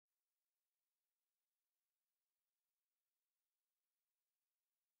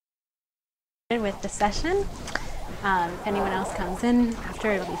With the session. If anyone else comes in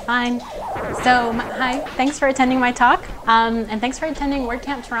after, it'll be fine. So, hi, thanks for attending my talk, and thanks for attending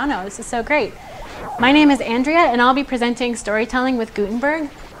WordCamp Toronto. This is so great. My name is Andrea, and I'll be presenting storytelling with Gutenberg,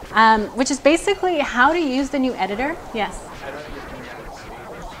 which is basically how to use the new editor. Yes?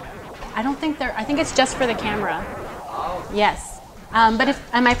 I don't think I think it's just for the camera. Yes. But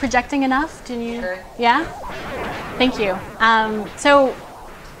am I projecting enough? Can you? Sure. Yeah? Thank you.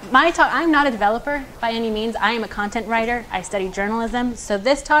 My talk, I'm not a developer by any means. I am a content writer. I study journalism. So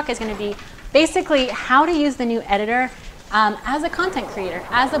this talk is going to be basically how to use the new editor as a content creator,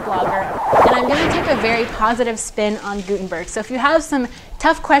 as a blogger. And I'm going to take a very positive spin on Gutenberg. So if you have some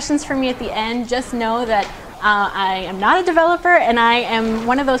tough questions for me at the end, just know that I am not a developer, and I am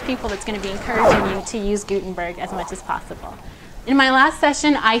one of those people that's going to be encouraging you to use Gutenberg as much as possible. In my last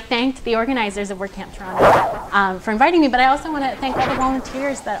session, I thanked the organizers of WordCamp Toronto for inviting me, but I also want to thank all the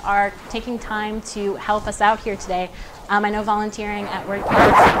volunteers that are taking time to help us out here today. I know volunteering at WordCamp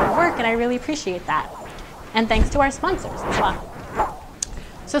is hard work, and I really appreciate that. And thanks to our sponsors as well.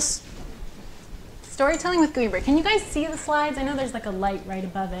 So, storytelling with Gutenberg. Can you guys see the slides? I know there's like a light right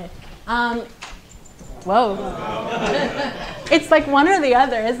above it. Whoa. It's like one or the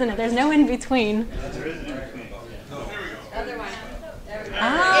other, isn't it? There's no in between.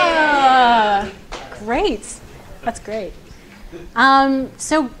 Ah, great. That's great.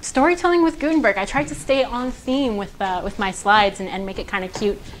 So storytelling with Gutenberg. I tried to stay on theme with my slides and make it kind of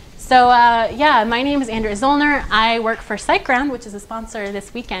cute. So yeah, my name is Andrea Zoellner. I work for SiteGround, which is a sponsor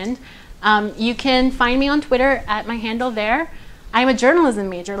this weekend. You can find me on Twitter at my handle there. I'm a journalism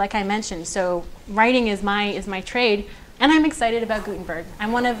major, like I mentioned, so writing is my trade, and I'm excited about Gutenberg.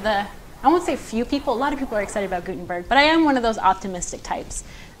 I'm one of the, I won't say few people, a lot of people are excited about Gutenberg, but I am one of those optimistic types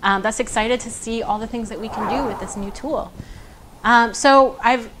that's excited to see all the things that we can do with this new tool. So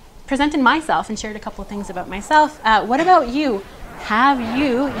I've presented myself and shared a couple of things about myself. What about you? Have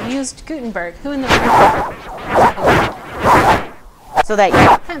you used Gutenberg? Who in the room? So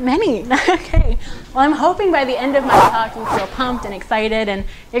that many. Okay. Well, I'm hoping by the end of my talk you feel pumped and excited, and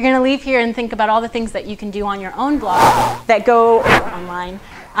you're going to leave here and think about all the things that you can do on your own blog that go online.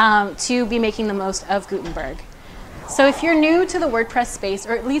 To be making the most of Gutenberg. So if you're new to the WordPress space,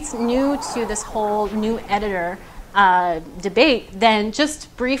 or at least new to this whole new editor debate, then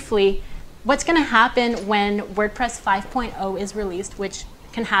just briefly, what's going to happen when WordPress 5.0 is released, which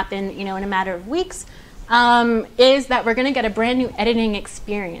can happen in a matter of weeks, is that we're going to get a brand new editing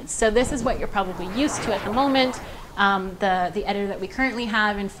experience. So this is what you're probably used to at the moment, the editor that we currently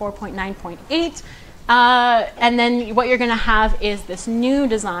have in 4.9.8. And then what you're going to have is this new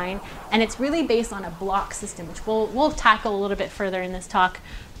design, and it's really based on a block system, which we'll tackle a little bit further in this talk.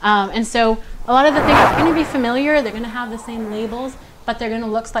 And so a lot of the things are going to be familiar. They're going to have the same labels, but they're going to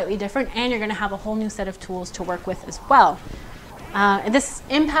look slightly different, and you're going to have a whole new set of tools to work with as well. And this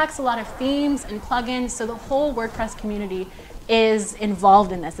impacts a lot of themes and plugins, so the whole WordPress community is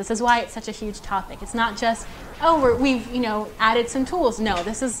involved in this. This is why it's such a huge topic. It's not just, oh, we've added some tools. No,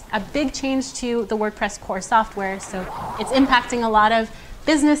 this is a big change to the WordPress core software, so it's impacting a lot of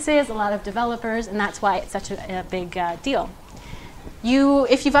businesses, a lot of developers, and that's why it's such a big deal.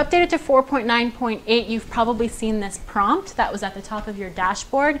 If you've updated to 4.9.8, you've probably seen this prompt that was at the top of your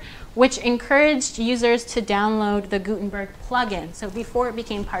dashboard, which encouraged users to download the Gutenberg plugin. So before it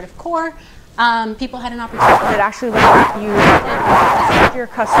became part of core, people had an opportunity. It actually let you your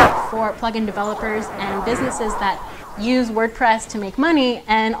custom for plugin developers and businesses that use WordPress to make money,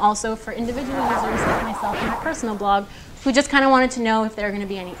 and also for individual users like myself and my personal blog who just kind of wanted to know if there are going to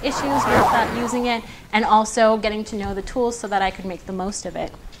be any issues with using it, and also getting to know the tools so that I could make the most of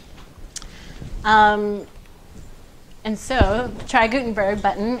it. And so, try Gutenberg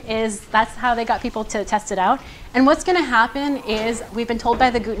button that's how they got people to test it out. And what's going to happen is, we've been told by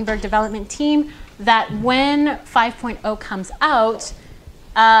the Gutenberg development team that when 5.0 comes out,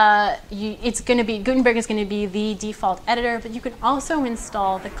 Gutenberg is going to be the default editor, but you can also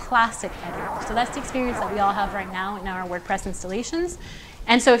install the classic editor. So that's the experience that we all have right now in our WordPress installations.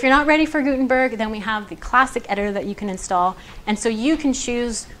 And so if you're not ready for Gutenberg, then we have the classic editor that you can install. And so you can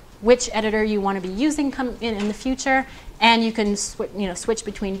choose which editor you want to be using in the future, and you can switch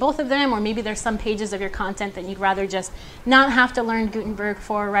between both of them, or maybe there's some pages of your content that you'd rather just not have to learn Gutenberg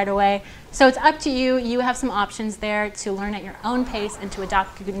for right away. So it's up to you. You have some options there to learn at your own pace and to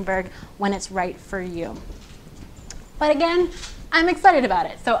adopt Gutenberg when it's right for you. But again, I'm excited about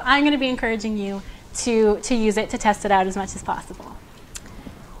it, so I'm going to be encouraging you to use it, to test it out as much as possible.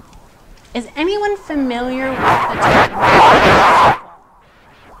 Is anyone familiar with the term?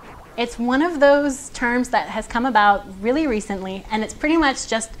 It's one of those terms that has come about really recently, and it's pretty much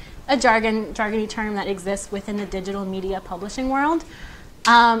just a jargony term that exists within the digital media publishing world.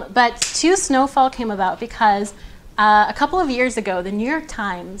 But To Snowfall came about because a couple of years ago, the New York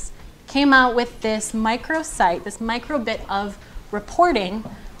Times came out with this microsite, this microbit of reporting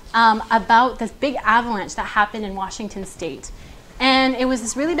about this big avalanche that happened in Washington State. And it was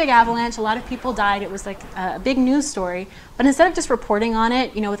this really big avalanche. A lot of people died. It was like a big news story. But instead of just reporting on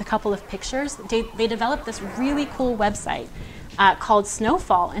it, with a couple of pictures, they developed this really cool website called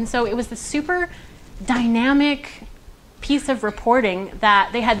Snowfall. And so it was this super dynamic piece of reporting that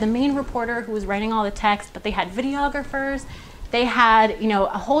they had the main reporter who was writing all the text, but they had videographers. They had, a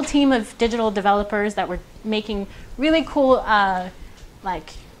whole team of digital developers that were making really cool,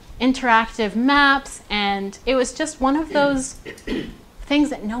 interactive maps, and it was just one of those things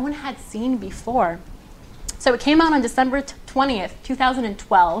that no one had seen before. So it came out on December 20th,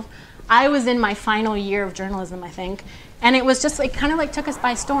 2012. I was in my final year of journalism, I think, and it was just kind of took us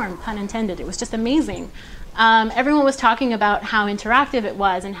by storm, pun intended. It was just amazing. Everyone was talking about how interactive it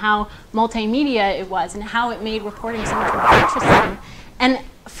was and how multimedia it was and how it made reporting so much more interesting. And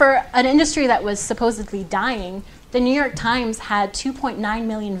for an industry that was supposedly dying, the New York Times had 2.9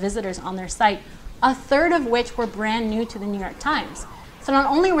 million visitors on their site, a third of which were brand new to the New York Times. So not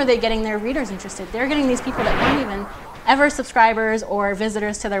only were they getting their readers interested, they're getting these people that weren't even ever subscribers or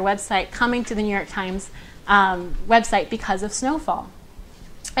visitors to their website coming to the New York Times website because of Snowfall.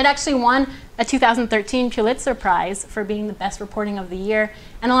 It actually won a 2013 Pulitzer Prize for being the best reporting of the year,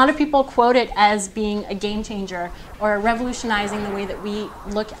 and a lot of people quote it as being a game changer or revolutionizing the way that we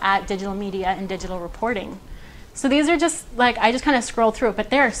look at digital media and digital reporting. So these are just I just kind of scrolled through it, but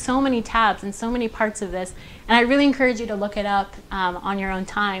there are so many tabs and so many parts of this, and I really encourage you to look it up on your own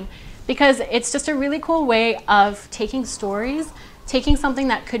time, because it's just a really cool way of taking stories, taking something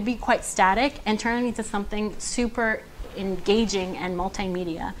that could be quite static and turning it into something super engaging and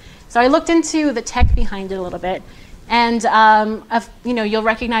multimedia. So I looked into the tech behind it a little bit, and you'll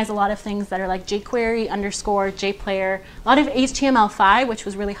recognize a lot of things that are like jQuery _ JPlayer, a lot of HTML5, which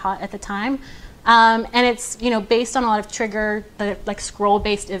was really hot at the time. And it's based on a lot of trigger,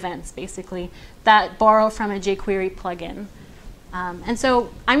 scroll-based events, basically, that borrow from a jQuery plugin. And so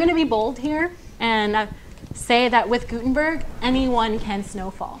I'm going to be bold here and say that with Gutenberg, anyone can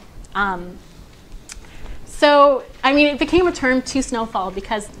snowfall. So, it became a term, To Snowfall,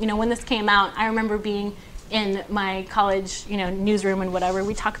 because when this came out, I remember being in my college newsroom and whatever.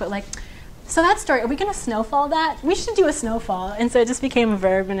 We talk about so that story, are we going to snowfall that? We should do a snowfall. And so it just became a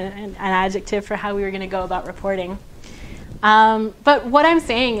verb and an adjective for how we were going to go about reporting. But what I'm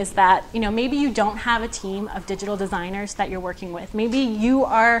saying is that, maybe you don't have a team of digital designers that you're working with. Maybe you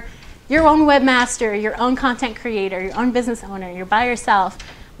are your own webmaster, your own content creator, your own business owner, you're by yourself.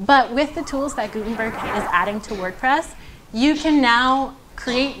 But with the tools that Gutenberg is adding to WordPress, you can now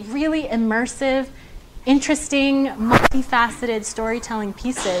create really immersive, interesting, multifaceted storytelling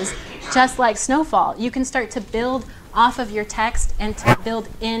pieces, just like Snowfall. You can start to build off of your text and to build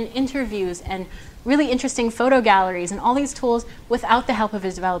in interviews and really interesting photo galleries and all these tools without the help of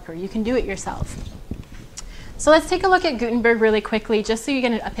a developer. You can do it yourself. So let's take a look at Gutenberg really quickly, just so you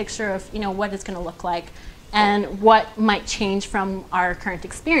get a picture of what it's going to look like and what might change from our current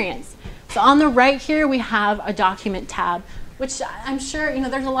experience. So on the right here, we have a document tab, which I'm sure,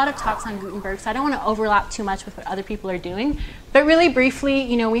 there's a lot of talks on Gutenberg, so I don't want to overlap too much with what other people are doing. But really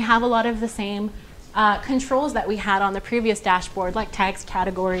briefly, we have a lot of the same controls that we had on the previous dashboard, like tags,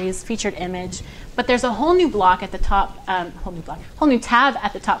 categories, featured image. But there's a whole new block at the top, whole new tab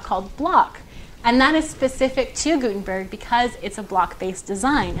at the top called block. And that is specific to Gutenberg because it's a block-based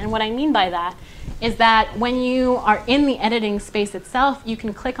design. And what I mean by that is that when you are in the editing space itself, you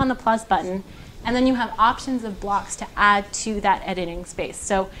can click on the plus button, and then you have options of blocks to add to that editing space.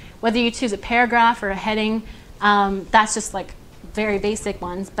 So whether you choose a paragraph or a heading, that's just very basic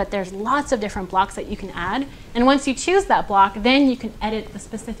ones, but there's lots of different blocks that you can add. And once you choose that block, then you can edit the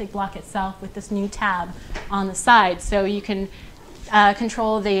specific block itself with this new tab on the side. So you can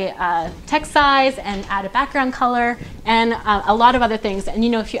control the text size and add a background color and a lot of other things. And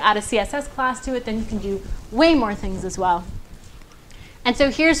if you add a CSS class to it, then you can do way more things as well. And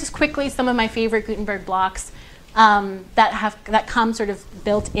so here's just quickly some of my favorite Gutenberg blocks that come sort of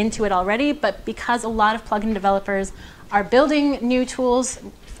built into it already. But because a lot of plugin developers are building new tools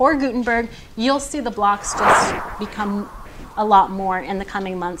for Gutenberg, you'll see the blocks just become a lot more in the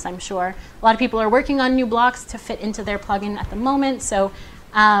coming months, I'm sure. A lot of people are working on new blocks to fit into their plugin at the moment, so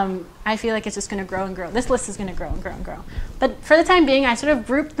I feel like it's just going to grow and grow. This list is going to grow and grow and grow. But for the time being, I sort of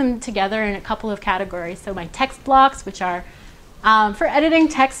grouped them together in a couple of categories. So my text blocks, which are for editing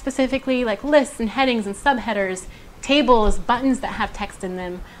text specifically, like lists and headings and subheaders, tables, buttons that have text in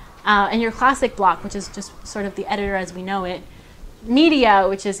them. and your classic block, which is just sort of the editor as we know it. Media,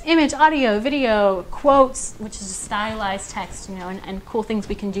 which is image, audio, video, quotes, which is stylized text, and cool things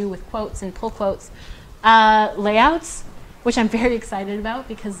we can do with quotes and pull quotes. Layouts, which I'm very excited about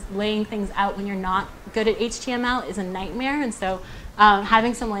because laying things out when you're not good at HTML is a nightmare, and so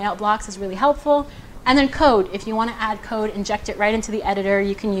having some layout blocks is really helpful. And then code. If you want to add code, inject it right into the editor,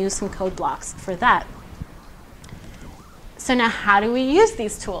 you can use some code blocks for that. So now how do we use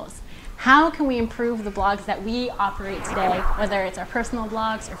these tools? How can we improve the blogs that we operate today, whether it's our personal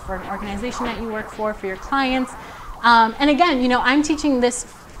blogs or for an organization that you work for your clients? And again, I'm teaching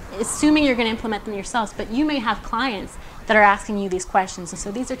this assuming you're going to implement them yourselves, but you may have clients that are asking you these questions. And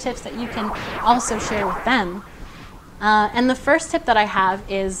so these are tips that you can also share with them. And the first tip that I have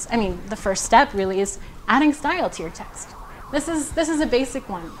is, the first step really is adding style to your text. This is a basic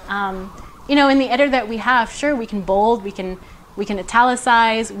one. In the editor that we have, sure, we can bold, we can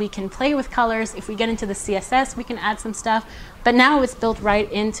italicize, we can play with colors. If we get into the CSS, we can add some stuff. But now it's built right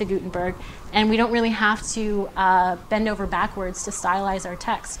into Gutenberg, and we don't really have to bend over backwards to stylize our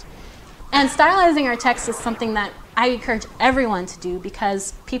text. And stylizing our text is something that I encourage everyone to do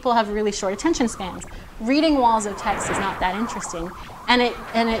because people have really short attention spans. Reading walls of text is not that interesting, and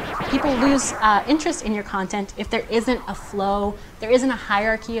people lose interest in your content if there isn't a flow, there isn't a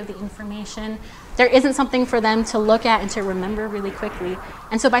hierarchy of the information, there isn't something for them to look at and to remember really quickly.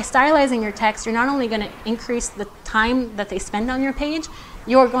 And so by stylizing your text, you're not only going to increase the time that they spend on your page,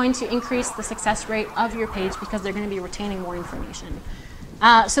 you're going to increase the success rate of your page because they're going to be retaining more information.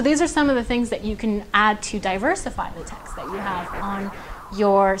 So these are some of the things that you can add to diversify the text that you have on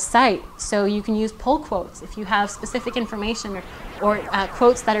your site. So you can use pull quotes if you have specific information or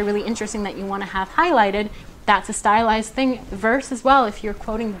quotes that are really interesting that you want to have highlighted. That's a stylized thing. Verse as well, if you're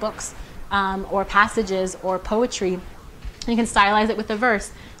quoting books or passages or poetry, you can stylize it with a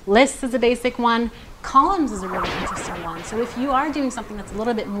verse. Lists is a basic one. Columns is a really interesting one. So if you are doing something that's a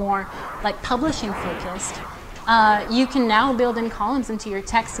little bit more like publishing focused, you can now build in columns into your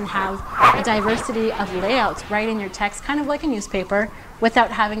text and have a diversity of layouts right in your text, kind of like a newspaper,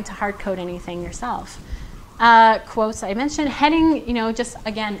 without having to hard code anything yourself. Quotes I mentioned. Heading, just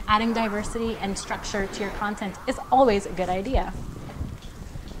again, adding diversity and structure to your content is always a good idea.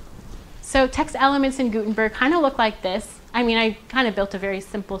 So text elements in Gutenberg kind of look like this. I kind of built a very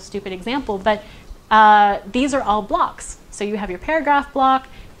simple, stupid example, but these are all blocks. So you have your paragraph block.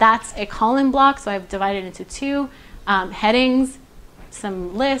 That's a column block, so I've divided it into two. Headings,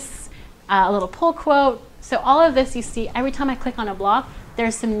 some lists, a little pull quote. So all of this you see, every time I click on a block,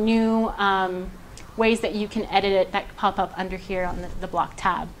 there's some new ways that you can edit it that pop up under here on the block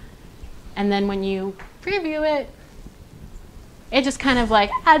tab. And then when you preview it, it just kind of like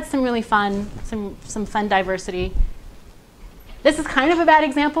adds some really fun, some fun diversity. This is kind of a bad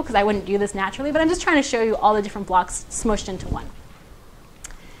example because I wouldn't do this naturally, but I'm just trying to show you all the different blocks smushed into one.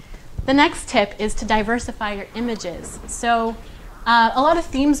 The next tip is to diversify your images. So a lot of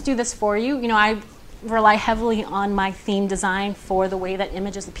themes do this for you. I rely heavily on my theme design for the way that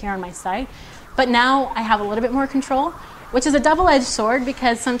images appear on my site. But now I have a little bit more control, which is a double-edged sword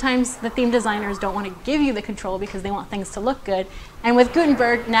because sometimes the theme designers don't want to give you the control because they want things to look good. And with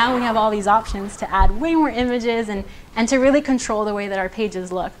Gutenberg, now we have all these options to add way more images and to really control the way that our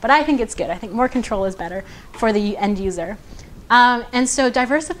pages look. But I think it's good. I think more control is better for the end user. And so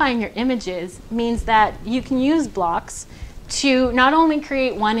diversifying your images means that you can use blocks to not only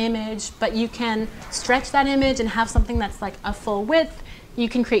create one image, but you can stretch that image and have something that's like a full width. You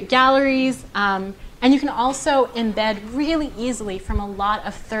can create galleries, and you can also embed really easily from a lot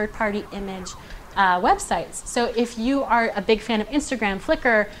of third-party image websites. So if you are a big fan of Instagram,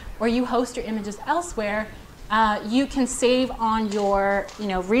 Flickr, or you host your images elsewhere, you can save on your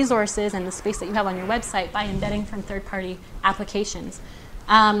resources and the space that you have on your website by embedding from third-party applications.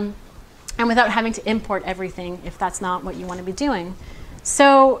 And without having to import everything if that's not what you want to be doing.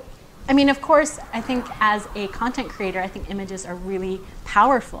 So, of course, I think as a content creator, I think images are really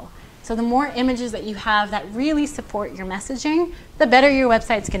powerful. So the more images that you have that really support your messaging, the better your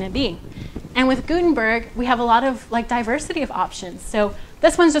website's going to be. And with Gutenberg, we have a lot of diversity of options. So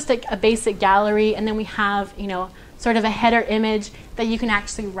this one's just a basic gallery, and then we have sort of a header image that you can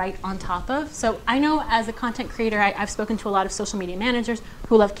actually write on top of. So I know as a content creator, I've spoken to a lot of social media managers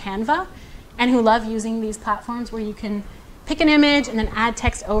who love Canva and who love using these platforms where you can pick an image and then add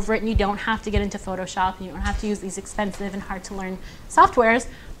text over it, and you don't have to get into Photoshop, and you don't have to use these expensive and hard to learn softwares.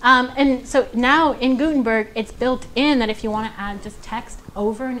 And so now in Gutenberg, it's built in that if you want to add just text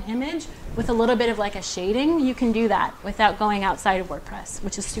over an image with a little bit of a shading, you can do that without going outside of WordPress,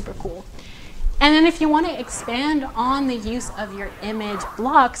 which is super cool. And then if you want to expand on the use of your image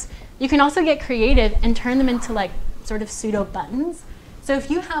blocks, you can also get creative and turn them into like sort of pseudo buttons. So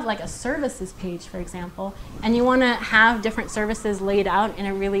if you have like a services page, for example, and you want to have different services laid out in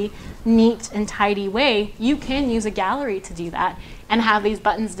a really neat and tidy way, you can use a gallery to do that and have these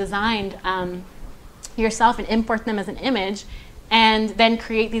buttons designed yourself and import them as an image, and then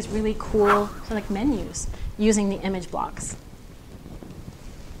create these really cool sort of like menus using the image blocks.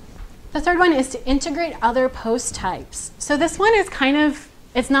 The third one is to integrate other post types. So this one is kind of,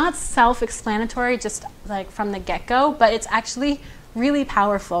 it's not self-explanatory just like from the get-go, but it's actually really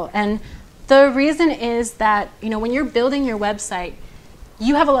powerful. And the reason is that, you know, when you're building your website,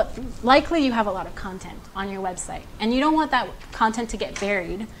 you have likely you have a lot of content on your website, and you don't want that content to get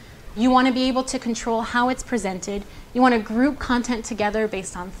buried. You want to be able to control how it's presented. You want to group content together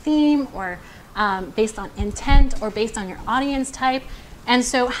based on theme, or based on intent, or based on your audience type. And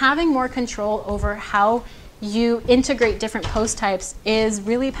so having more control over how you integrate different post types is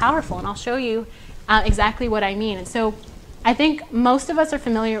really powerful, and I'll show you exactly what I mean. And so I think most of us are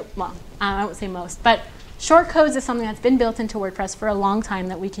familiar, well, I won't say most, but shortcodes is something that's been built into WordPress for a long time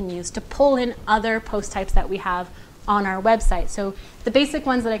that we can use to pull in other post types that we have on our website. So the basic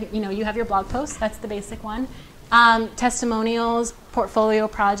ones that you have your blog posts, that's the basic one. Testimonials, portfolio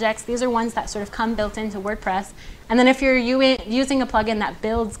projects, these are ones that sort of come built into WordPress. And then if you're using a plugin that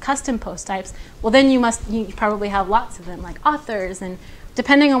builds custom post types, well then you probably have lots of them, like authors, and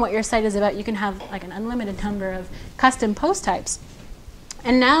depending on what your site is about, you can have like an unlimited number of custom post types.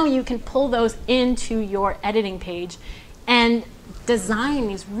 And now you can pull those into your editing page and design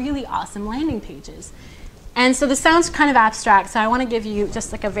these really awesome landing pages. And so this sounds kind of abstract, so I want to give you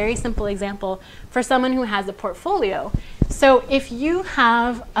just like a very simple example for someone who has a portfolio. So if you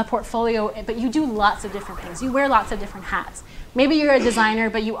have a portfolio, but you do lots of different things, you wear lots of different hats. Maybe you're a designer,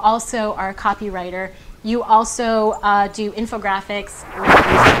 but you also are a copywriter. You also do infographics,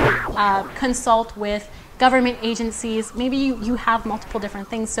 consult with government agencies. Maybe you have multiple different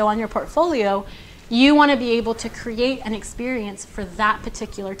things. So on your portfolio, you want to be able to create an experience for that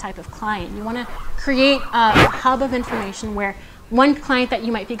particular type of client. You want to create a hub of information where one client that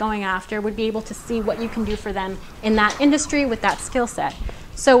you might be going after would be able to see what you can do for them in that industry with that skill set.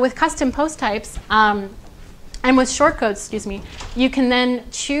 So with custom post types and with shortcodes, you can then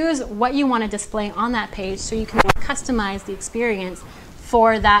choose what you want to display on that page, so you can customize the experience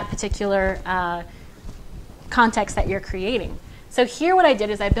for that particular context that you're creating. So here what I did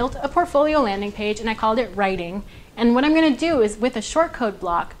is I built a portfolio landing page and I called it writing. And what I'm going to do is with a shortcode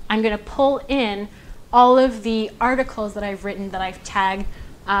block, I'm going to pull in all of the articles that I've written that I've tagged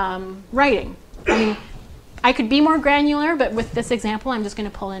writing. I mean, I could be more granular, but with this example, I'm just going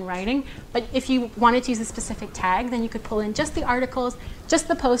to pull in writing. But if you wanted to use a specific tag, then you could pull in just the articles, just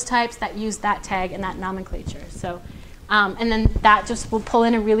the post types that use that tag and that nomenclature. So, and then that just will pull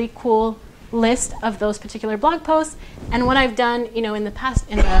in a really cool list of those particular blog posts. And what I've done, in the past,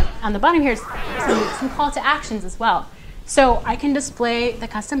 on the bottom here is some call to actions as well. So I can display the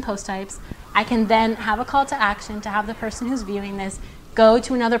custom post types. I can then have a call to action to have the person who's viewing this go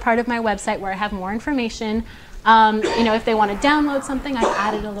to another part of my website where I have more information. If they want to download something, I've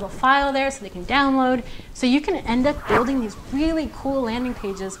added a little file there so they can download. So you can end up building these really cool landing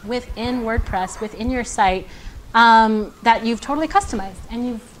pages within WordPress, within your site, that you've totally customized, and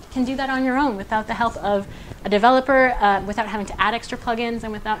you can do that on your own without the help of a developer, without having to add extra plugins,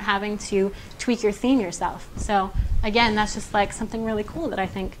 and without having to tweak your theme yourself. So again, that's just like something really cool that I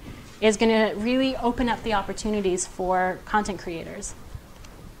think is going to really open up the opportunities for content creators.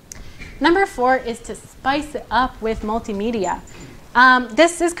 Number 4 is to spice it up with multimedia.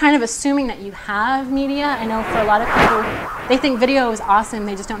 This is kind of assuming that you have media. I know for a lot of people, they think video is awesome.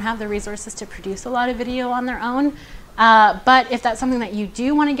 They just don't have the resources to produce a lot of video on their own. But if that's something that you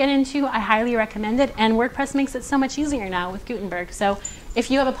do want to get into, I highly recommend it. And WordPress makes it so much easier now with Gutenberg. So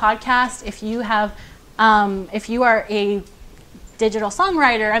if you have a podcast, if you are a digital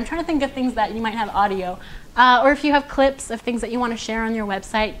songwriter, I'm trying to think of things that you might have audio, or if you have clips of things that you want to share on your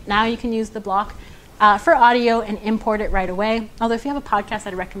website, now you can use the block for audio and import it right away. Although if you have a podcast,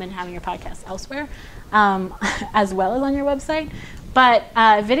 I'd recommend having your podcast elsewhere as well as on your website. But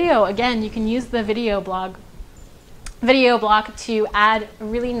video, again, you can use the video block to add a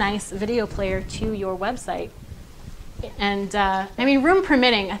really nice video player to your website. And I mean, room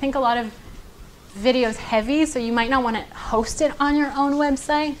permitting, I think a lot of video is heavy, so you might not want to host it on your own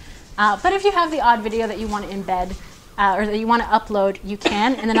website. But if you have the odd video that you want to embed or that you want to upload, you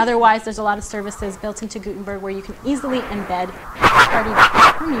can. And then otherwise, there's a lot of services built into Gutenberg where you can easily embed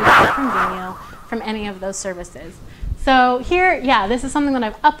from YouTube, from Vimeo, from any of those services. So here, yeah, this is something that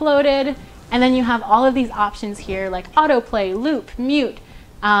I've uploaded. And then you have all of these options here like autoplay, loop, mute.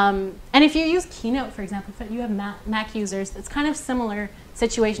 And if you use Keynote, for example, if you have Mac users, it's kind of similar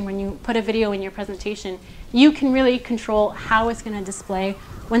situation when you put a video in your presentation. You can really control how it's going to display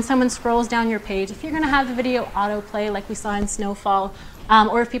when someone scrolls down your page. If you're going to have the video autoplay like we saw in Snowfall,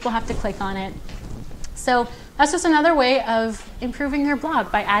 or if people have to click on it. So that's just another way of improving your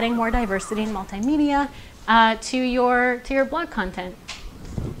blog by adding more diversity and multimedia to your blog content.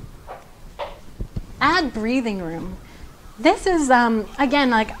 Add breathing room. This is, again,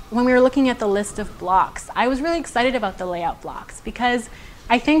 like when we were looking at the list of blocks, I was really excited about the layout blocks because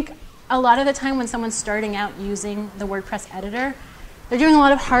I think a lot of the time when someone's starting out using the WordPress editor, they're doing a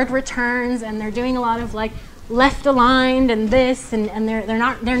lot of hard returns and they're doing a lot of like left aligned and this, and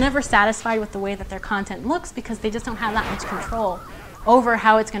they're never satisfied with the way that their content looks because they just don't have that much control over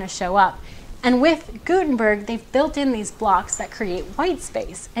how it's going to show up. And with Gutenberg, they've built in these blocks that create white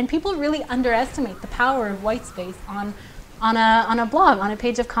space, and people really underestimate the power of white space on a blog, on a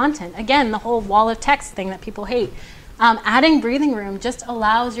page of content. Again, the whole wall of text thing that people hate. Adding breathing room just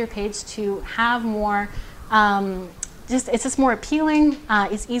allows your page to have more, it's just more appealing,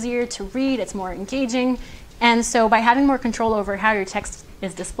 it's easier to read, it's more engaging. And so by having more control over how your text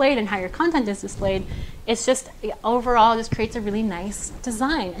is displayed and how your content is displayed, it's just overall just creates a really nice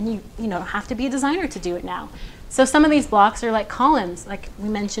design. And you don't have to be a designer to do it now. So some of these blocks are like columns, like we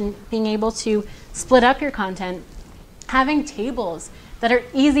mentioned, being able to split up your content, having tables that are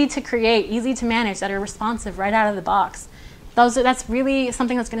easy to create, easy to manage, that are responsive right out of the box. That's really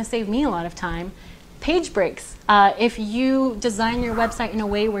something that's going to save me a lot of time. Page breaks. If you design your website in a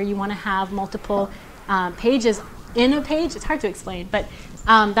way where you want to have multiple pages in a page, it's hard to explain, but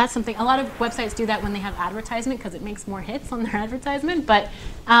that's something, a lot of websites do that when they have advertisement because it makes more hits on their advertisement, but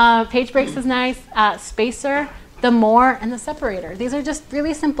page breaks is nice. Spacer, the more, and the separator. These are just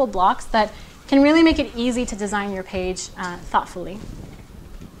really simple blocks that can really make it easy to design your page thoughtfully.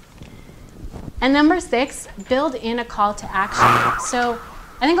 And number 6, build in a call to action. So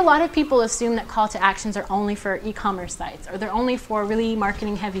I think a lot of people assume that call to actions are only for e-commerce sites, or they're only for really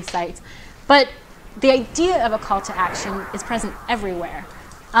marketing heavy sites. But the idea of a call to action is present everywhere.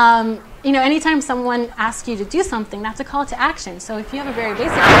 Anytime someone asks you to do something, that's a call to action. So if you have a very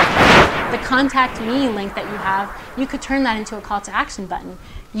basic website, the contact me link that you have, you could turn that into a call to action button.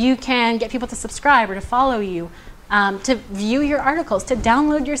 You can get people to subscribe or to follow you, to view your articles, to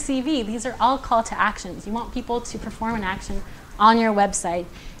download your CV. These are all call to actions. You want people to perform an action on your website.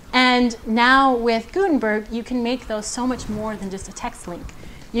 And now with Gutenberg, you can make those so much more than just a text link.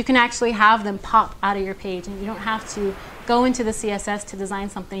 You can actually have them pop out of your page, and you don't have to go into the CSS to design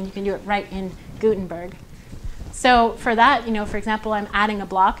something. You can do it right in Gutenberg. So for that, for example, I'm adding a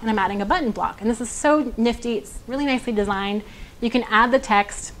block and I'm adding a button block. And this is so nifty. It's really nicely designed. You can add the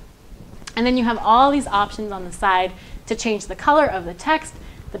text, and then you have all these options on the side to change the color of the text,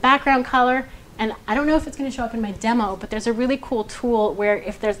 the background color, and I don't know if it's going to show up in my demo, but there's a really cool tool where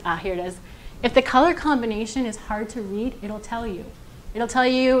if there's, here it is. If the color combination is hard to read, it'll tell you. It'll tell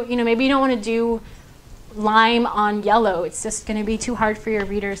you, maybe you don't want to do lime on yellow. It's just going to be too hard for your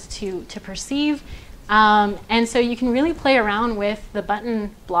readers to perceive. And so you can really play around with the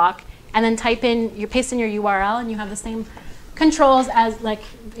button block and then paste in your URL, and you have the same controls as like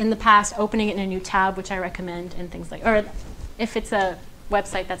in the past, opening it in a new tab, which I recommend, and things like, or if it's a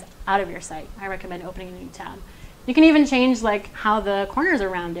website that's out of your site, I recommend opening a new tab. You can even change like how the corners are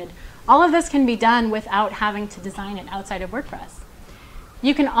rounded. All of this can be done without having to design it outside of WordPress.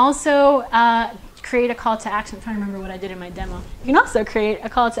 You can also create a call to action. I'm trying to remember what I did in my demo. You can also create a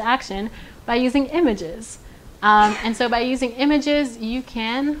call to action by using images. And so by using images, you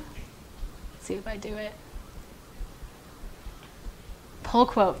can, let's see if I do it. Pull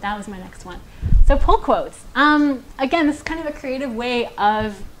quote, that was my next one. So pull quotes. Again, this is kind of a creative way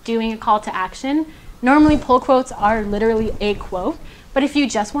of doing a call to action. Normally pull quotes are literally a quote, but if you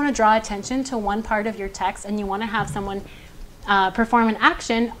just want to draw attention to one part of your text and you want to have someone perform an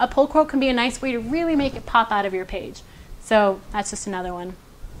action, a pull quote can be a nice way to really make it pop out of your page. So that's just another one.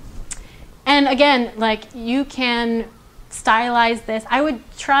 And again, like you can stylize this. I would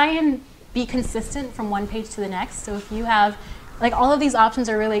try and be consistent from one page to the next. So if you have, like all of these options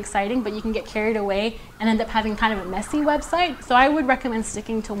are really exciting, but you can get carried away and end up having kind of a messy website. So I would recommend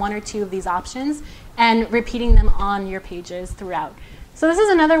sticking to 1 or 2 of these options and repeating them on your pages throughout. So this is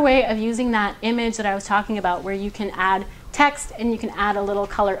another way of using that image that I was talking about where you can add text and you can add a little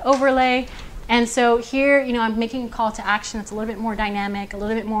color overlay. And so here, I'm making a call to action that's a little bit more dynamic, a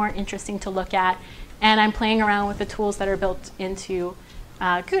little bit more interesting to look at, and I'm playing around with the tools that are built into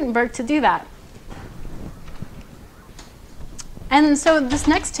Gutenberg to do that. And so this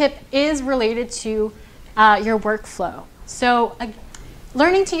next tip is related to your workflow. So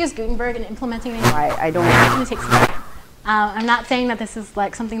learning to use Gutenberg and implementing it, I don't want it's going to take some time. I'm not saying that this is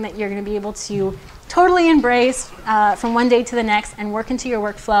like something that you're going to be able to totally embrace from one day to the next and work into your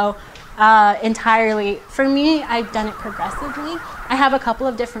workflow entirely. For me, I've done it progressively. I have a couple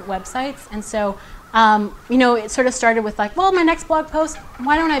of different websites, and so you know, it sort of started with like, well, my next blog post,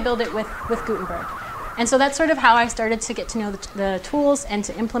 why don't I build it with Gutenberg? And so that's sort of how I started to get to know the tools and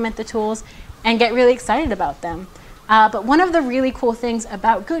to implement the tools and get really excited about them. But one of the really cool things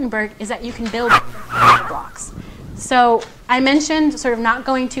about Gutenberg is that you can build blocks. So I mentioned sort of not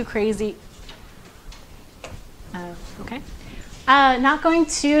going too crazy. Not going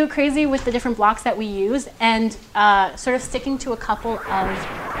too crazy with the different blocks that we use, and sort of sticking to a couple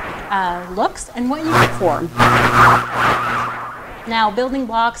of looks and what you look for. Now, building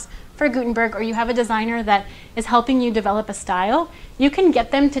blocks for Gutenberg, or you have a designer that is helping you develop a style, you can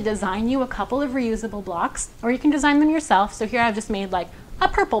get them to design you a couple of reusable blocks, or you can design them yourself. So here I've just made like a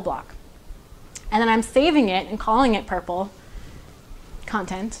purple block. And then I'm saving it and calling it purple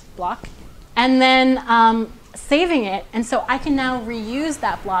content block. And then saving it, and so I can now reuse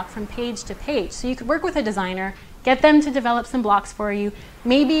that block from page to page. So you could work with a designer, get them to develop some blocks for you.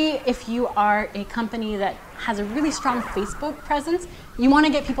 Maybe if you are a company that has a really strong Facebook presence, you want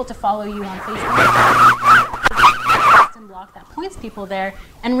to get people to follow you on Facebook. Custom block that points people there,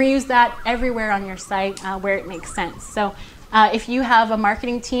 and reuse that everywhere on your site where it makes sense. So if you have a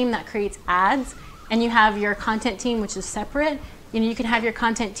marketing team that creates ads, and you have your content team, which is separate, you can have your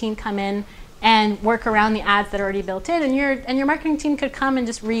content team come in and work around the ads that are already built in, and your marketing team could come and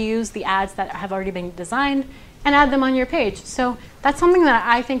just reuse the ads that have already been designed and add them on your page. So that's something that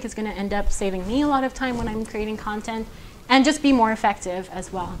I think is going to end up saving me a lot of time when I'm creating content, and just be more effective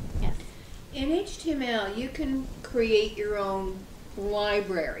as well. Yes. In HTML, you can create your own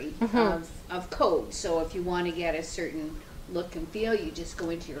library of code. So if you want to get a certain look and feel, you just go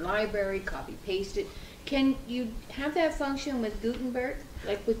into your library, copy, paste it. Can you have that function with Gutenberg,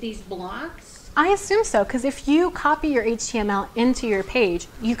 like with these blocks? I assume so, because if you copy your HTML into your page,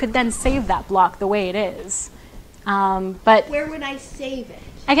 you could then save that block the way it is. But where would I save it?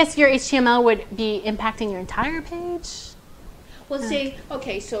 I guess your HTML would be impacting your entire page. Well, say,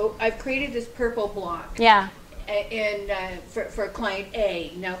 okay, so I've created this purple block. Yeah. And for client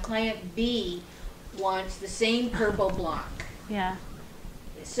A. Now client B wants the same purple block. Yeah.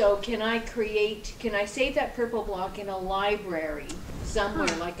 So can I save that purple block in a library somewhere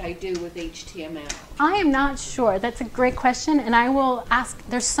like I do with HTML? I am not sure. That's a great question, and I will ask.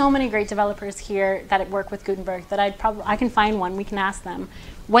 There's so many great developers here that work with Gutenberg that I can find one. We can ask them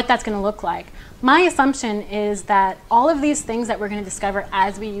what that's going to look like. My assumption is that all of these things that we're going to discover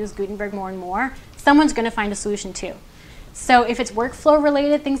as we use Gutenberg more and more, someone's going to find a solution to. So if it's workflow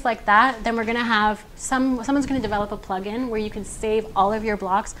related, things like that, then we're going to have someone's going to develop a plugin where you can save all of your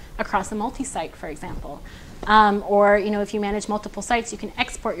blocks across a multi-site, for example. Or if you manage multiple sites, you can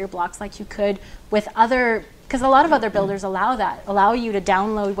export your blocks like you could with other, because a lot of other builders allow you to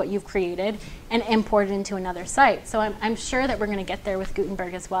download what you've created and import it into another site. So I'm sure that we're going to get there with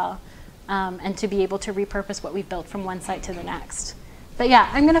Gutenberg as well, and to be able to repurpose what we've built from one site to the next. But yeah,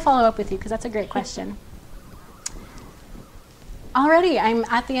 I'm going to follow up with you because that's a great question. Already, I'm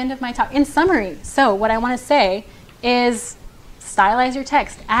at the end of my talk. In summary, so what I want to say is stylize your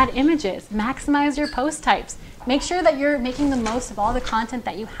text, add images, maximize your post types. Make sure that you're making the most of all the content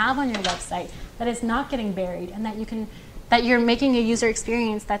that you have on your website, that is not getting buried, and that you're making a user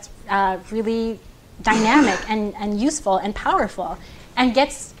experience that's really dynamic and useful and powerful, and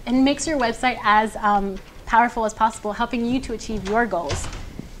makes your website as powerful as possible, helping you to achieve your goals.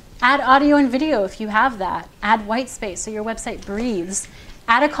 Add audio and video if you have that. Add white space so your website breathes.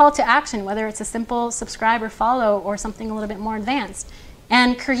 Add a call to action, whether it's a simple subscribe or follow or something a little bit more advanced.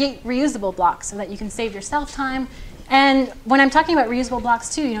 And create reusable blocks so that you can save yourself time. And when I'm talking about reusable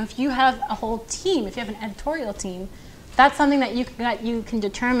blocks too, if you have a whole team, if you have an editorial team, that's something that you can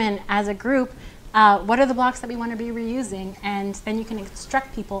determine as a group. What are the blocks that we want to be reusing? And then you can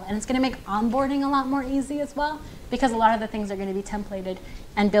instruct people, and it's going to make onboarding a lot more easy as well, because a lot of the things are going to be templated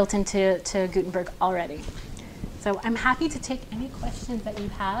and built into Gutenberg already. So I'm happy to take any questions that you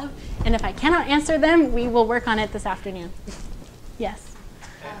have, and if I cannot answer them, we will work on it this afternoon. Yes?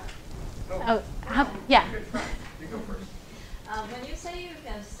 Yeah. You go first. When you say you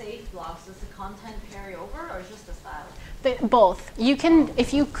can save blocks, does the content carry over or just the style? Both. You can,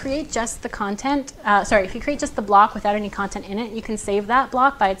 if you create just the content, if you create just the block without any content in it, you can save that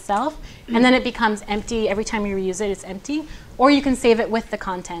block by itself, and then it becomes empty. Every time you reuse it, it's empty. Or you can save it with the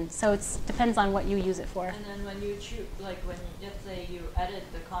content. So it depends on what you use it for. And then when you choose, like when, let's say you edit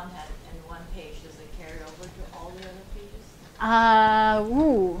the content in one page, does it carry over to all the other pages?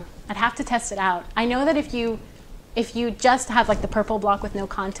 I'd have to test it out. I know that if you just have like the purple block with no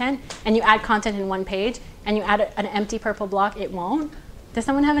content, and you add content in one page, and you add an empty purple block, it won't. Does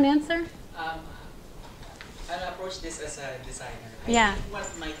someone have an answer? I'll approach this as a designer. Yeah. I think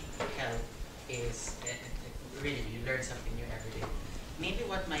what might help is, really, you learn something new every day. Maybe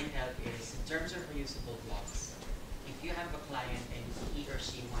what might help is, in terms of reusable blocks, if you have a client and he or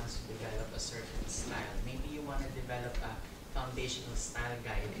she wants to develop a certain style, maybe you want to develop a foundational style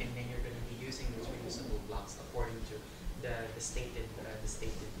guide, and then you're going to be using those reusable blocks according to the stated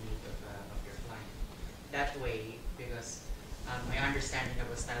need of your client. That way, because my understanding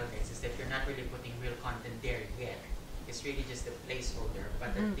of a style guide is that you're not really putting real content there yet. It's really just a placeholder.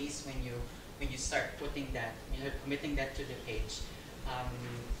 But at least when you start putting that, committing that to the page,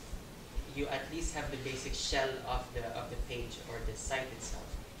 you at least have the basic shell of the page or the site itself,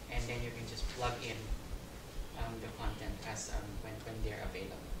 and then you can just plug in the content as when they're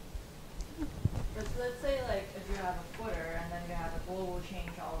available. Let's say like if you have a footer and then you have a global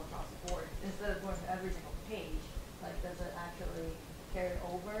change all across the board, instead of going to every single page, like does it actually carry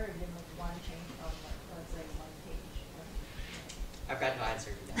over if you make one change on like, let's say one page? I've got no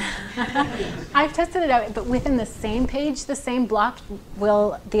answer to that. I've tested it out, but within the same page, the same block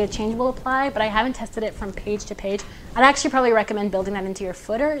the change will apply, but I haven't tested it from page to page. I'd actually probably recommend building that into your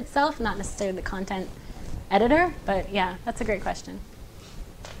footer itself, not necessarily the content editor, but yeah, that's a great question.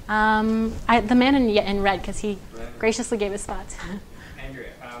 The man in red, because he graciously gave his thoughts.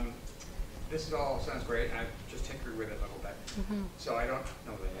 Andrea, this all sounds great, and I've just tinkered with it a little bit. So I don't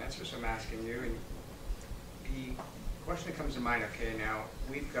know the answer, so I'm asking you. And the question that comes to mind, okay, now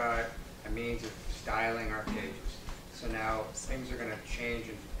we've got a means of styling our pages. So now things are going to change,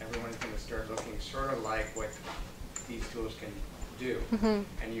 and everyone's going to start looking sort of like what these tools can do.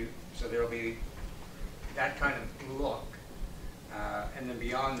 And so there'll be that kind of look. And then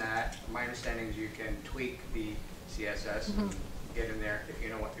beyond that, my understanding is you can tweak the CSS and get in there if you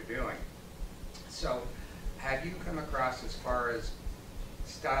know what you're doing. So have you come across, as far as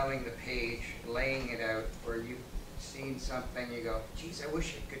styling the page, laying it out, where you've seen something, you go, geez, I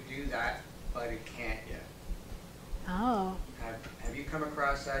wish it could do that, but it can't yet? Oh. Have you come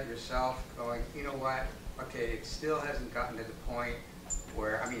across that yourself, going, you know what, okay, it still hasn't gotten to the point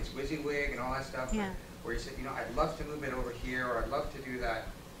where, I mean, it's WYSIWYG and all that stuff, Yeah. where you said, you know, I'd love to move it over here, or I'd love to do that.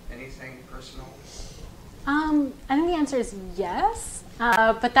 Anything personal? I think the answer is yes,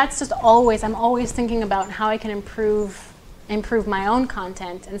 but that's just always, I'm always thinking about how I can improve my own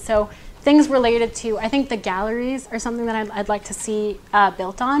content. And so things related to, I think the galleries are something that I'd like to see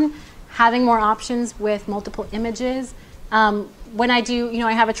built on, having more options with multiple images. When I do,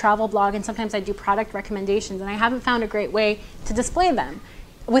 I have a travel blog, and sometimes I do product recommendations, and I haven't found a great way to display them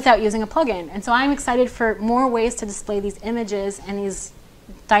without using a plugin. And so I'm excited for more ways to display these images and these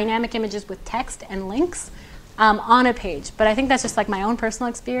dynamic images with text and links on a page. But I think that's just like my own personal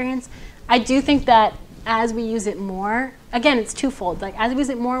experience. I do think that as we use it more, again, it's twofold. Like as we use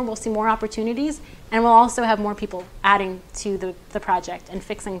it more, we'll see more opportunities, and we'll also have more people adding to the project and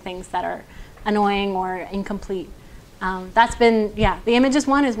fixing things that are annoying or incomplete. That's been, the images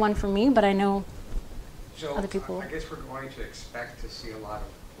one is one for me, but I know other people. I guess we're going to expect to see a lot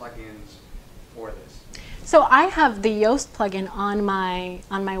of plugins for this. So I have the Yoast plugin on my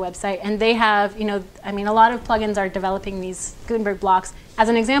website, and they have, a lot of plugins are developing these Gutenberg blocks. As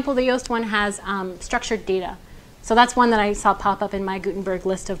an example, the Yoast one has structured data. So that's one that I saw pop up in my Gutenberg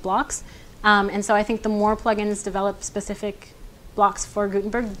list of blocks. And so I think the more plugins develop specific blocks for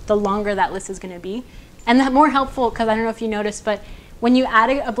Gutenberg, the longer that list is going to be. And the more helpful, because I don't know if you noticed, but when you add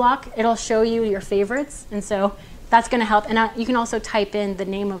a block, it'll show you your favorites. And so that's going to help. And you can also type in the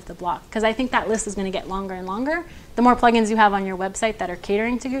name of the block, because I think that list is going to get longer and longer the more plugins you have on your website that are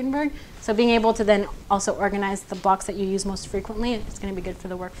catering to Gutenberg. So being able to then also organize the blocks that you use most frequently, it's going to be good for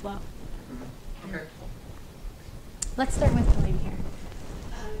the workflow. Okay. Let's start with the lady here.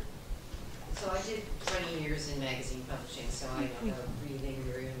 So I did 20 years in magazine publishing, so I know breathing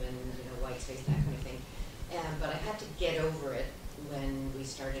room and white space, that kind of thing. But I had to get over it when we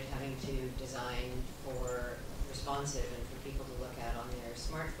started having to design for responsive and for people to look at on their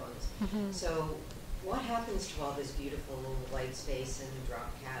smartphones. So what happens to all this beautiful white space and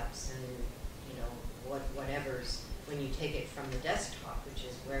drop caps and whatevers when you take it from the desktop, which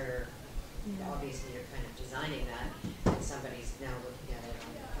is where obviously you're kind of designing that, and somebody's now looking at it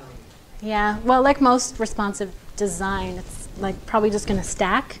on their phone. Yeah, well, like most responsive design, it's like probably just going to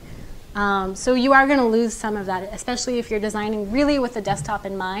stack. So you are going to lose some of that, especially if you're designing really with the desktop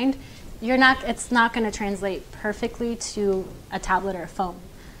in mind. It's not going to translate perfectly to a tablet or a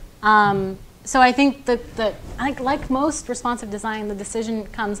phone. So I think that like most responsive design, the decision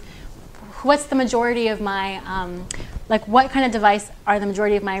comes, what's the majority of my, like what kind of device are the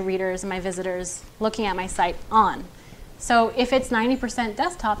majority of my readers and my visitors looking at my site on? So if it's 90%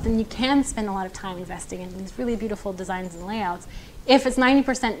 desktop, then you can spend a lot of time investing in these really beautiful designs and layouts. If it's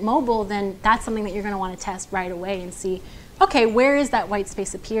 90% mobile, then that's something that you're going to want to test right away and see, okay, where is that white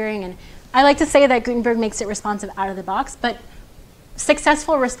space appearing? And I like to say that Gutenberg makes it responsive out of the box, but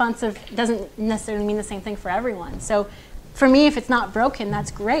successful responsive doesn't necessarily mean the same thing for everyone. So for me, if it's not broken,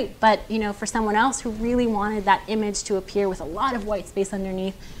 that's great. But for someone else who really wanted that image to appear with a lot of white space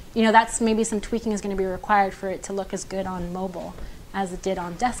underneath, that's maybe some tweaking is going to be required for it to look as good on mobile as it did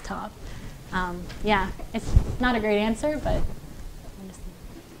on desktop. Yeah, it's not a great answer, but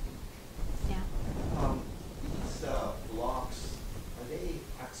yeah. These blocks, are they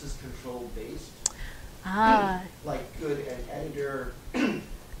access control based? Like could an editor,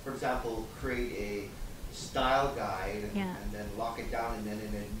 for example, create a style guide and then lock it down, and then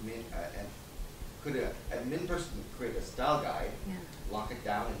could an admin person create a style guide, lock it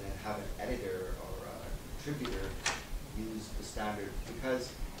down, and then have an editor or a contributor use the standard?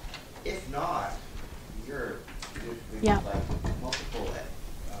 Because if not, you're with like multiple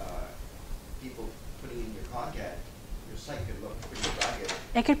people putting in your content, your site could look pretty ragged.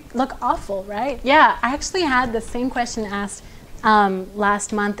 It could look awful, right? Yeah, I actually had the same question asked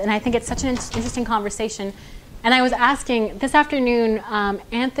last month, and I think it's such an interesting conversation. And I was asking, this afternoon,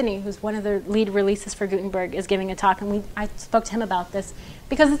 Anthony, who's one of the lead releases for Gutenberg, is giving a talk, and I spoke to him about this,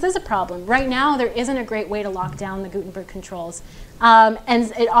 because this is a problem. Right now, there isn't a great way to lock down the Gutenberg controls.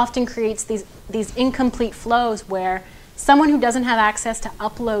 And it often creates these incomplete flows where someone who doesn't have access to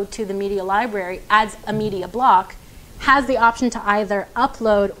upload to the media library, adds a media block, has the option to either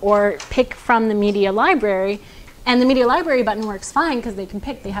upload or pick from the media library. And the media library button works fine because they can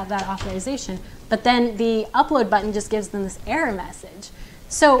pick, they have that authorization. But then the upload button just gives them this error message.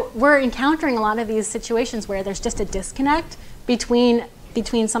 So we're encountering a lot of these situations where there's just a disconnect between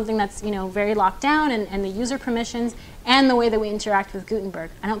something that's very locked down and the user permissions and the way that we interact with Gutenberg.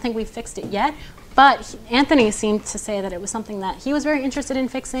 I don't think we've fixed it yet, but Anthony seemed to say that it was something that he was very interested in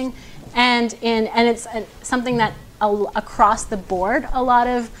fixing, and it's something that across the board a lot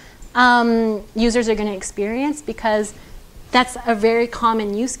of users are going to experience, because that's a very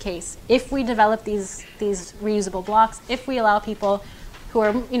common use case. If we develop these reusable blocks, if we allow people who are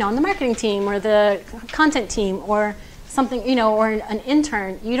on the marketing team or the content team or something, or an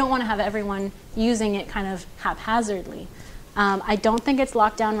intern, you don't want to have everyone using it kind of haphazardly. I don't think it's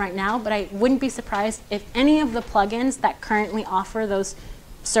locked down right now, but I wouldn't be surprised if any of the plugins that currently offer those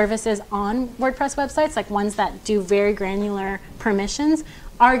services on WordPress websites, like ones that do very granular permissions,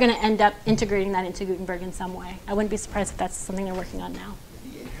 are going to end up integrating that into Gutenberg in some way. I wouldn't be surprised if that's something they're working on now.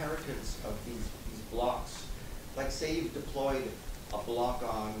 The inheritance of these blocks, like say you've deployed a block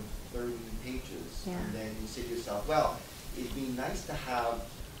on 30 pages, and then you say to yourself, well, it'd be nice to have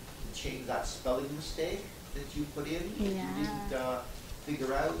change that spelling mistake that you put in that you didn't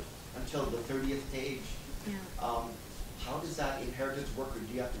figure out until the 30th page. How does that inheritance work, or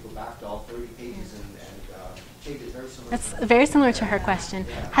do you have to go back to all 30 pages and change it? Very similar. That's very similar to her question.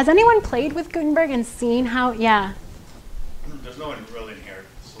 Has anyone played with Gutenberg and seen how? Yeah. There's no real inheritance.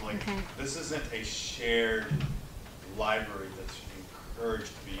 So this isn't a shared library that's encouraged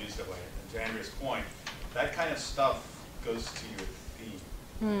to be used that way. And to Andrea's point, that kind of stuff goes to your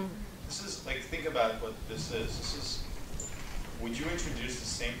theme. This is think about what this is. This is, would you introduce the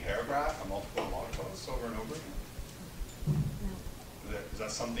same paragraph on multiple blog posts over and over again? Is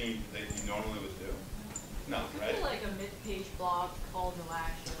that something that you normally would do? No, right? Like a mid-page blog call to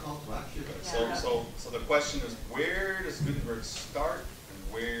action. Call to action. So the question is, where does Gutenberg start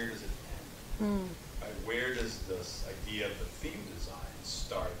and where does it end? Right? Where does this idea of the theme design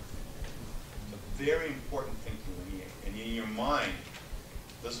start? It's a very important thing to me. And in your mind,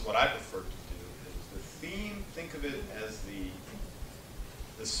 this is what I prefer to do, is the theme, think of it as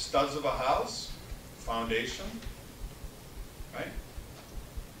the studs of a house, foundation, right?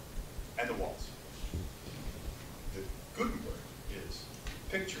 And the walls. The Gutenberg is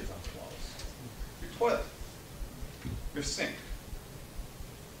pictures on the walls. Your toilet, your sink,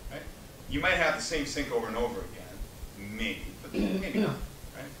 right? You might have the same sink over and over again, maybe, but maybe not,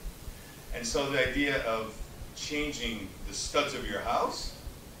 right? And so the idea of changing the studs of your house,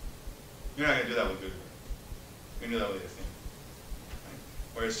 you're not going to do that with Gutenberg. You're going to do that with your theme. Right?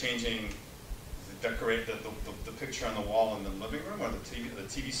 Whereas changing the picture on the wall in the living room or the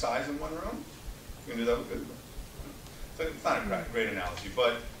TV size in one room, you're going to do that with Gutenberg. So it's not a great analogy,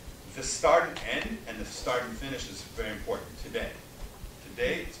 but the start and end and the start and finish is very important today.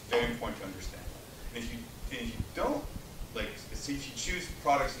 Today, it's very important to understand that. And if you don't, like, see, if you choose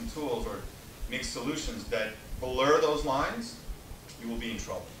products and tools or make solutions that blur those lines, you will be in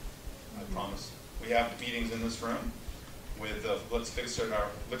trouble. I promise. We have meetings in this room with let's fix your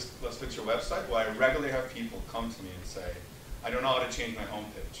website. Well, I regularly have people come to me and say, I don't know how to change my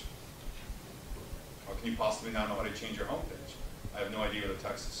homepage. How can you possibly not know how to change your homepage? I have no idea where the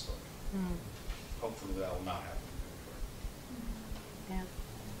text is stored. Hopefully that will not happen.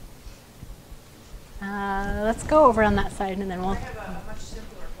 Yeah. Let's go over on that side, and then we'll. I have a much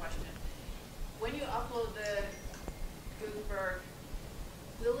simpler question. When you upload the Gutenberg,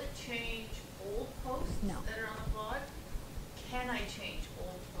 will it change old posts No. that are on the blog? Can I change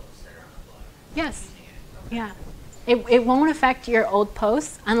old posts that are on the blog? Yes. Using it? Okay. Yeah. It won't affect your old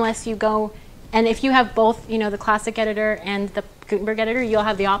posts unless you go, and if you have both, the classic editor and the Gutenberg editor, you'll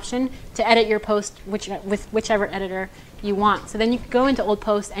have the option to edit your post with whichever editor you want. So then you can go into old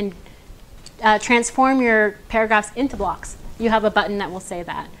posts and transform your paragraphs into blocks. You have a button that will say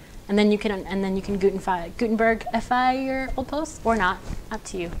that, and then you can Gutenbergify your old posts or not. Up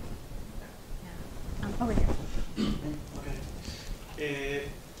to you. Yeah. Over here. Okay.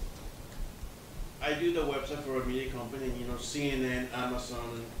 I do the website for a media company, CNN,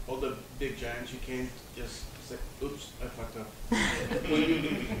 Amazon, all the big giants. You can't just say, oops, I fucked up.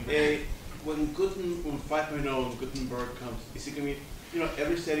 When 5.0 and Gutenberg comes, is it going to be,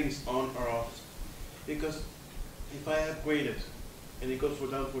 every setting is on or off? Because if I upgrade it and it goes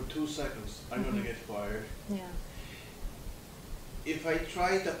down for 2 seconds, I'm going to get fired. Yeah. If I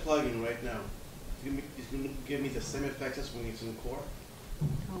try the plugin right now, it's going to give me the same effects as when it's in core.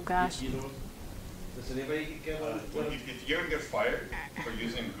 Oh gosh. Does anybody get one? If you're going to get fired for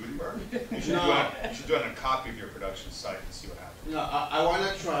using Gutenberg, you should, No. you should do it on a copy of your production site and see what happens. No, I want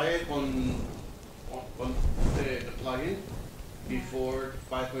to try it on the plugin before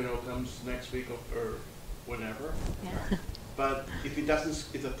 5.0 comes next week or whenever. Yeah. But if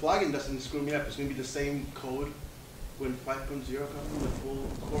the plugin doesn't screw me up, it's going to be the same code when 5.0 comes in the full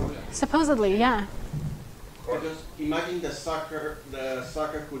core. Supposedly, yeah. Because imagine the sucker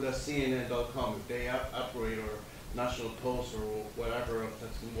who does CNN.com, if they operate or National Post or whatever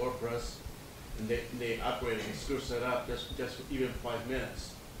that's in WordPress, and they operate and screws it up just even 5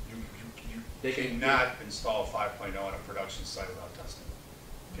 minutes. You cannot install 5.0 on a production site without testing it.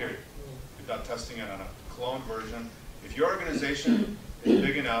 Period. Without testing it on a cloned version. If your organization is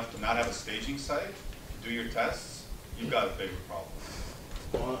big enough to not have a staging site to do your tests, you've got a bigger problem.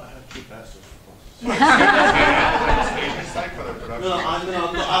 Well, I have 2 bastards. Staging site for their production. No, I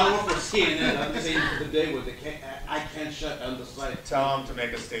don't work for CNN. I'm just saying for the day where I can't shut down the site. Tell them to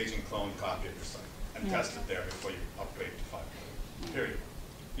make a staging clone copy of your site and test it there before you upgrade to 5.0. Period.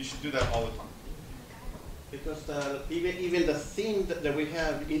 You should do that all the time. Because even the theme that we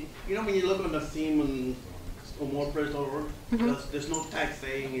have, when you look on the theme on WordPress.org, there's no tag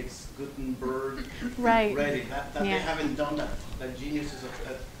saying it's Gutenberg Right. ready. That they haven't done that. The geniuses of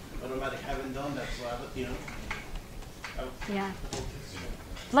automatic haven't done that. So Yeah.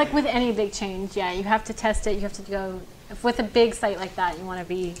 Like with any big change, yeah, you have to test it. You have to go with a big site like that. You want to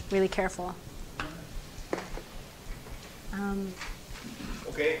be really careful.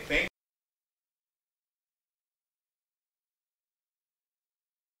 Okay, thank